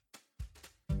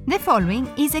The following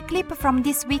is a clip from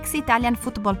this week's Italian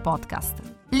football podcast.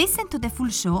 Listen to the full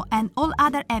show and all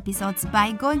other episodes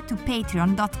by going to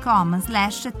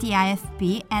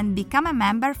patreon.com/TIFP and become a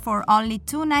member for only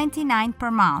 $2.99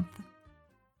 per month.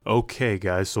 Okay,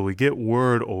 guys, so we get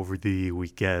word over the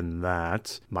weekend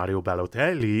that Mario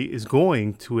Balotelli is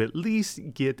going to at least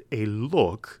get a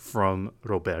look from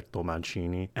Roberto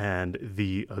Mancini and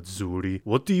the Azzurri.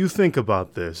 What do you think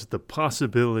about this? The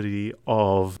possibility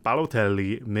of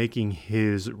Balotelli making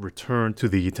his return to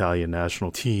the Italian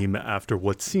national team after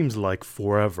what seems like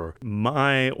forever.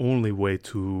 My only way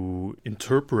to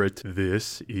interpret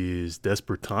this is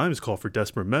desperate times call for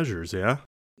desperate measures, yeah?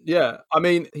 Yeah, I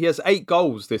mean, he has 8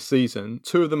 goals this season.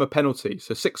 2 of them are penalties,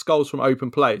 so 6 goals from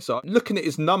open play. So looking at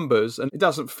his numbers, and it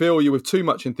doesn't fill you with too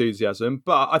much enthusiasm,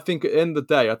 but I think at the end of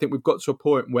the day, I think we've got to a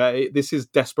point where this is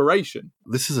desperation.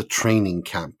 This is a training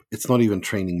camp. It's not even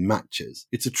training matches.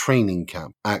 It's a training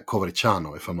camp at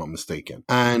Coverciano, if I'm not mistaken.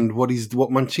 And what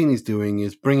Mancini's doing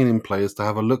is bringing in players to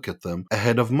have a look at them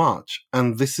ahead of March.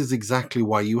 And this is exactly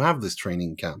why you have this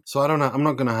training camp. So I don't know. I'm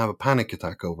not going to have a panic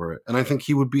attack over it. And I think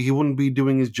he wouldn't be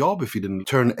doing his job if he didn't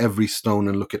turn every stone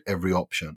and look at every option.